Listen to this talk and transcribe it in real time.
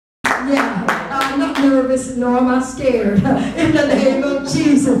Yeah, I'm not nervous, nor am I scared. In the name of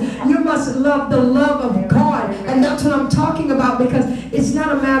Jesus, you must love the love of God. And that's what I'm talking about, because it's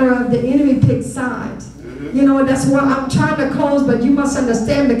not a matter of the enemy picks sides. You know, that's why I'm trying to close, but you must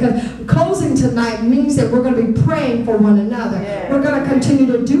understand, because closing tonight means that we're going to be praying for one another. We're going to continue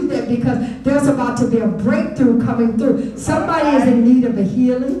to do that, because there's about to be a breakthrough coming through. Somebody is in need of a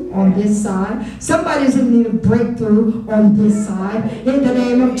healing on this side. Somebody is in need of breakthrough on this side. In the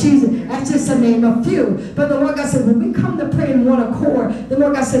name of Jesus. That's just to name a few. But the Lord God said, when we come to pray in one accord, the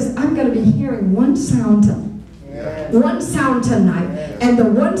Lord God says, I'm going to be hearing one sound tonight. One sound tonight, and the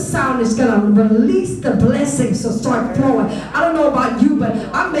one sound is going to release the blessings to start flowing. I don't know about you, but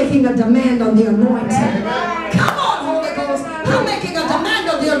I'm making a demand on the anointing. Come on, Holy Ghost. I'm making a demand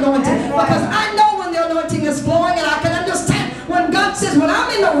on the anointing, because I know when the anointing is flowing, and I can understand when God says, when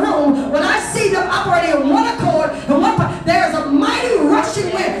I'm in the room, when I see them operating in one accord, there's a mighty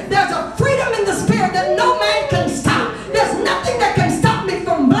rushing wind. There's a freedom in the spirit that no man can stop. There's nothing that can stop me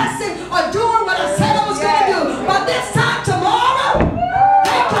from blessing or doing what I said I was going to do. But this time tomorrow,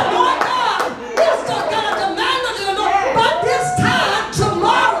 thank you, Lord God, you're still going to demand of the Lord. But this time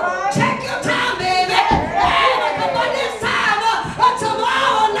tomorrow, take your time, baby. But this time,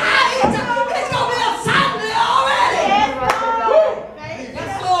 tomorrow night, it's going to be a Sunday already.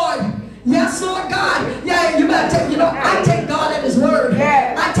 Yes, Lord. Yes, Lord God. Yeah, you better take, I take God at His word.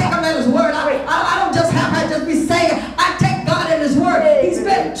 I take Him at His word. I don't just have to just be saying, I take God at His word. He's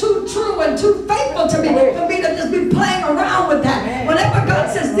been too true and too faithful to me for me to just be playing around with that. Whenever God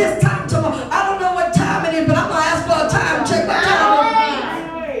says this time tomorrow, I don't know what time it is, but I'm going to ask for a time check. What time is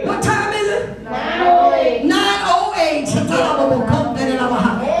it? What time is it? 9:08. 9:08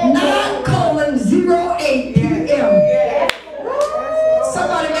 p.m.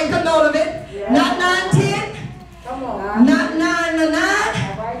 Somebody make a note of it. Not 9:10. Not 9 to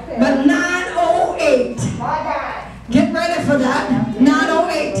 9, but 9:08. Get ready for that.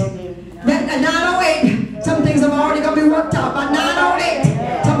 9:08. At 9:08, some things have already going to be worked out. By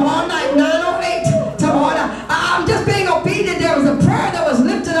 9:08, tomorrow night, 9:08, tomorrow night. I'm just being obedient. There was a prayer that was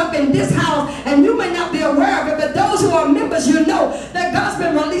lifted up in this house, and you may not be aware of it, but those who are members, you know that God's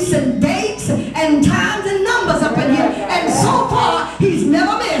been releasing dates and times and numbers up in here. And so far, He's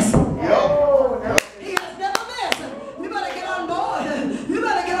never missed. He has never missed. You better get on board. You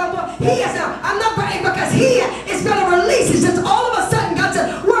better get on board. He is now. I'm not praying because He is going to release. It's just all of a sudden God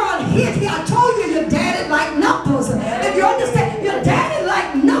said, we're on hit here. I told you your daddy like numbers. If you understand, your daddy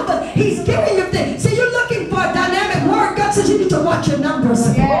like numbers. He's giving you things. See, you're looking for a dynamic word. God says you need to watch your numbers.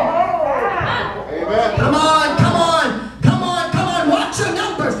 Amen. Come on, come on, come on, come on. Watch your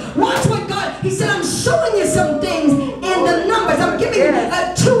numbers. Watch what God, He said, I'm showing you some things in the numbers. I'm giving you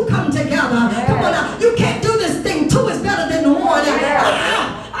two come together. Come on now. You can't do this thing. Two is better than one.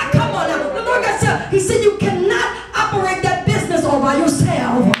 Come on now. The Lord God said, He said you cannot operate that business all by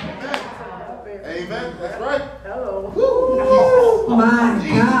yourself. Amen. That's right. Hello. My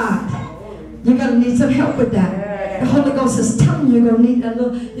God. You're going to need some help with that. The Holy Ghost is telling you you're going to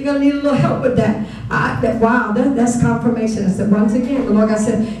need a little help with that. Wow, that's confirmation. I said, once again, the Lord God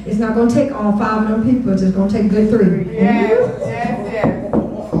said, it's not going to take all 5 of them people. It's just going to take good 3. Yes.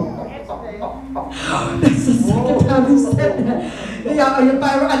 That's the second time He said that. And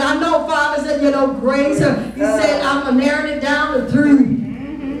I know Father said, grace. He said, I'm narrowing it down to 3.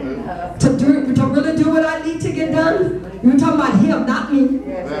 To really do what I need to get done. You're talking about Him, not me.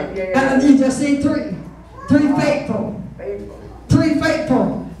 You just say 3. 3 faithful. 3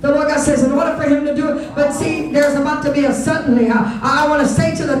 faithful. The Lord God says, in order for Him to do it, but see, there's about to be a suddenly. I want to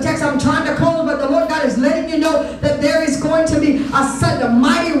say to the text, I'm trying to close, but the Lord God is letting you know that there is going to be a sudden, a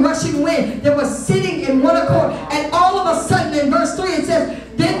mighty rushing wind that was sitting in one accord. And all of a sudden, in verse 3, it says,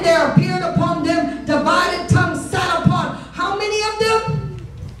 then there appeared upon them divided tongues sat upon. How many of them?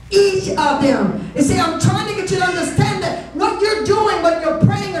 Each of them. You see, I'm trying to get you to understand that what you're doing when you're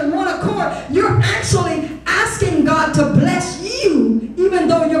praying in one accord, you're actually asking God to bless you, even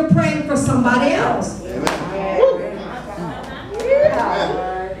though you're praying for somebody else.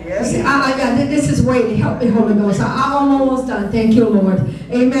 See, this is waiting. Help me, Holy Ghost. I'm almost done. Thank you, Lord.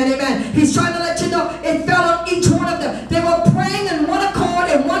 Amen, amen. He's trying to let you know it fell on each one of them. They were praying in one accord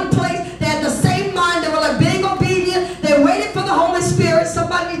in one place. They had the same mind. They were like being obedient. They waited for the Holy Spirit.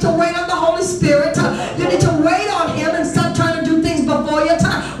 Somebody needs to wait on the Holy Spirit. You need to wait on Him and stop trying to do things before your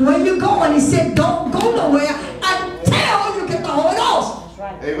time. Where you going? He said, don't go nowhere until you get the Holy Ghost.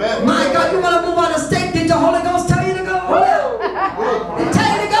 Amen. My God, you want to move on a state? Did the Holy Ghost tell you to go? Did he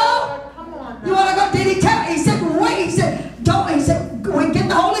tell you to go? You want to go? Did he tell you? He said, wait. He said, don't. He said, we get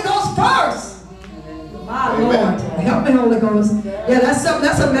the Holy Ghost first. My Lord, help me, Holy Ghost. Yeah, that's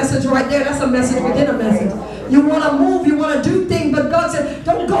a message right there. That's a message within a message. You want to move, you want to do things, but God said,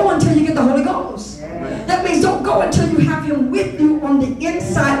 don't go until you get the Holy Ghost. That means don't go until you have Him with you on the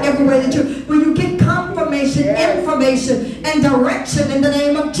inside everywhere that where you get confirmation, information, and direction in the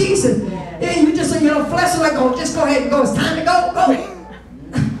name of Jesus. Yeah, you just, flesh is like, oh, just go ahead and go. It's time to go, go.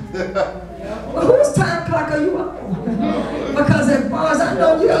 Well, whose time clock are you on? Because as far as I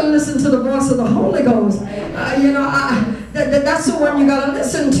know, you got to listen to the voice of the Holy Ghost. That's the one you got to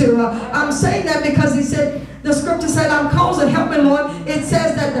listen to. I'm saying that because He said, the scripture said, I'm causing, help me, Lord. It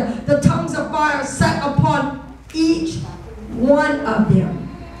says that the tongues of fire sat upon each one of them.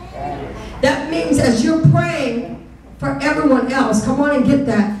 That means as you're praying for everyone else, come on and get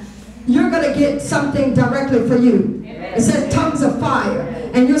that, you're going to get something directly for you. It says tongues of fire.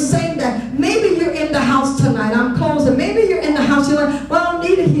 And you're saying that maybe you're in the house tonight. I'm closing. Maybe you're in the house. You're like, well, I don't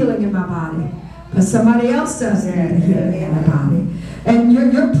need a healing in my body. But somebody else does need a healing in their body. And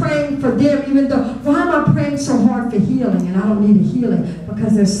you're praying for them, even though, why am I praying so hard for healing and I don't need a healing?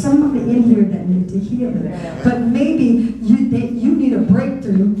 Because there's somebody in here that needs a healing. But maybe you need a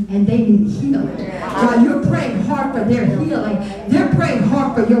breakthrough and they need healing. While you're praying hard for their healing, they're praying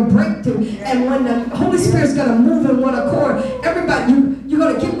hard for your breakthrough. And when the Holy Spirit's going to move in one accord, everybody, you're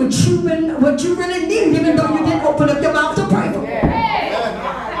going to get what you really need, even though you didn't open up your mouth to pray for.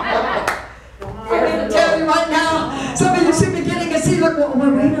 I'm going to tell you right now, some of you should be getting a seat like, well,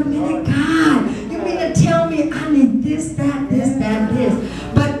 wait a minute, God, you mean to tell me I need this, that, this.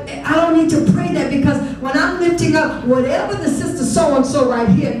 But I don't need to pray that, because when I'm lifting up whatever the sister so-and-so right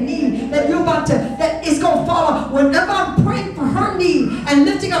here need, that you're about to, that it's going to follow. Whenever I'm praying for her need and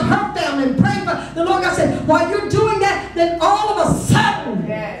lifting up her family and praying for the Lord, God said, while you're doing that, then all of a sudden,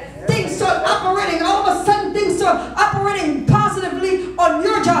 things start operating. All of a sudden, things start operating positively on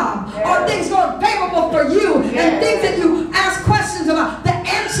your job. Or things going favorable for you. And things that you ask questions about. The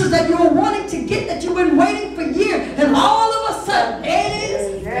answers that you were wanting to get, that you've been waiting for years. And all of a sudden, it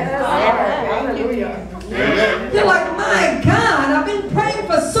is. You're like, my God, I've been praying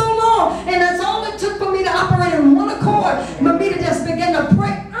for so long. And that's all it took for me to operate in one accord. For me to just begin to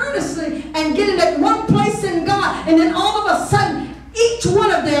pray earnestly and get in that one place in God. And then all of a sudden, each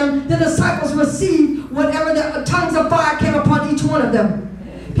one of them, the disciples received whatever the tongues of fire came upon each one of them.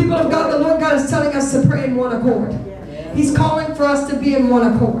 People of God, the Lord God is telling us to pray in one accord. He's calling for us to be in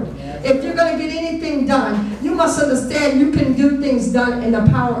one accord. If you're going to get anything done, you must understand you can do things done in the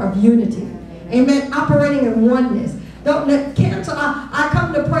power of unity. Amen. Operating in oneness. Don't let cancel. I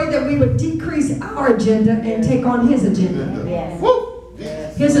come to pray that we would decrease our agenda and take on His agenda.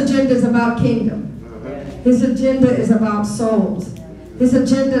 His agenda is about kingdom. His agenda is about souls. His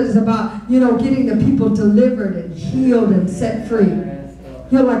agenda is about, getting the people delivered and healed and set free.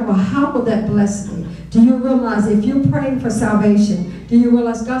 You're like, well, how will that bless me? Do you realize if you're praying for salvation, do you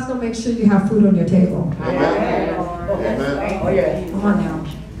realize God's going to make sure you have food on your table? Amen. Come on now.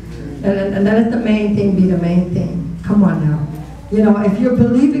 And let the main thing be the main thing. Come on now. If you're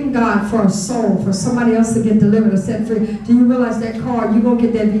believing God for a soul, for somebody else to get delivered or set free, do you realize that car, you're going to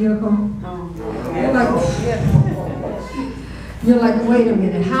get that vehicle? You're like, wait a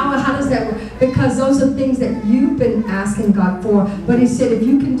minute, how does that work? Because those are things that you've been asking God for. But He said, if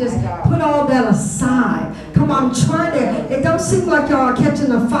you can just put all that aside. Come on, I'm trying to, it don't seem like y'all are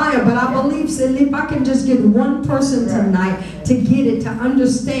catching a fire, but I believe, if I can just get one person tonight to get it, to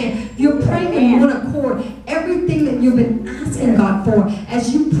understand. If you're praying in one accord, everything that you've been asking God for,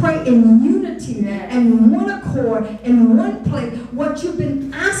 as you pray in unity and one accord, in one place, what you've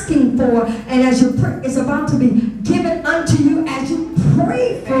been asking for, and as you pray, it's about to be given unto you as you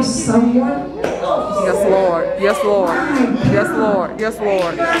pray for someone else. Yes, Lord. Yes, Lord. Yes, Lord. Yes,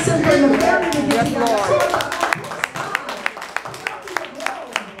 Lord. Yes, Lord.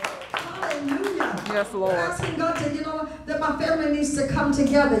 Yes, Lord. Asking God to, that my family needs to come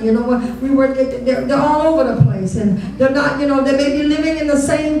together. They're all over the place, and they're not, they may be living in the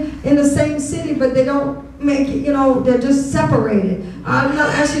same city, but they don't make it, they're just separated. I'm not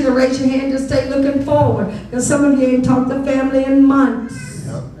asking you to raise your hand, just stay looking forward. Because some of you ain't talked to family in months,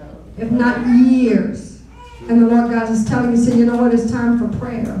 if not years. And the Lord God is telling you, you know what, it's time for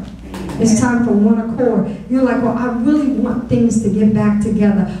prayer. It's time for one accord. You're like, well, I really want things to get back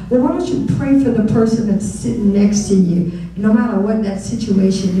together. Well, why don't you pray for the person that's sitting next to you, no matter what that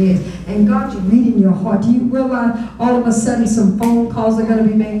situation is. And God's reading your heart. Do you realize all of a sudden some phone calls are going to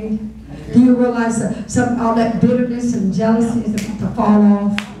be made? Do you realize that all that bitterness and jealousy is about to fall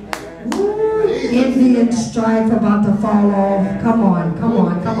off? Ooh, envy and strife about to fall off. Come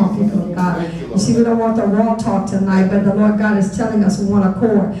on, people of God. You see, we don't want the raw talk tonight, but the Lord God is telling us one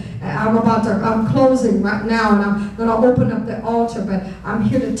accord. I'm closing right now, and I'm going to open up the altar, but I'm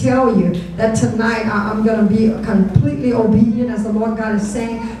here to tell you that tonight I'm going to be completely obedient as the Lord God is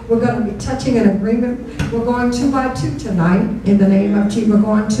saying. We're going to be touching an agreement. We're going 2 by 2 tonight in the name of Jesus. We're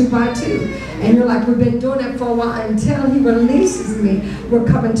going 2 by 2. And you're like, we've been doing it for a while. Until he releases me, we're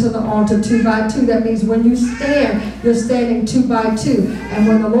coming to the altar 2 by 2. That means when you stand, you're standing 2 by 2. And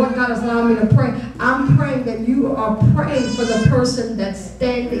when the Lord God has allowed me to pray, I'm praying that you are praying for the person that's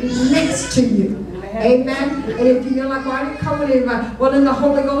standing next to you. Amen. And if you're like, well, I didn't come with anybody. Well, then the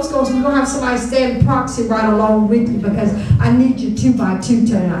Holy Ghost goes, we're going to have somebody stand proxy right along with you, because I need you 2 by 2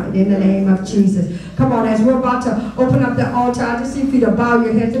 tonight in the name of Jesus. Come on, as we're about to open up the altar, I just need you to bow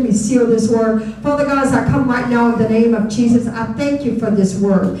your heads. Let me seal this word. Father God, as I come right now in the name of Jesus, I thank you for this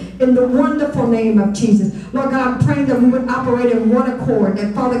word. In the wonderful name of Jesus. Lord God, I'm praying that we would operate in one accord.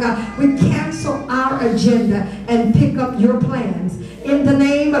 And Father God, we cancel our agenda and pick up your plans. In the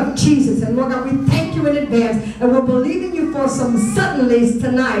name of Jesus. And Lord God, we thank you in advance. And we're believing you for some suddenlies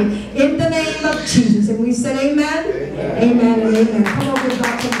tonight. In the name of Jesus. And we said amen. Amen and amen. Come on.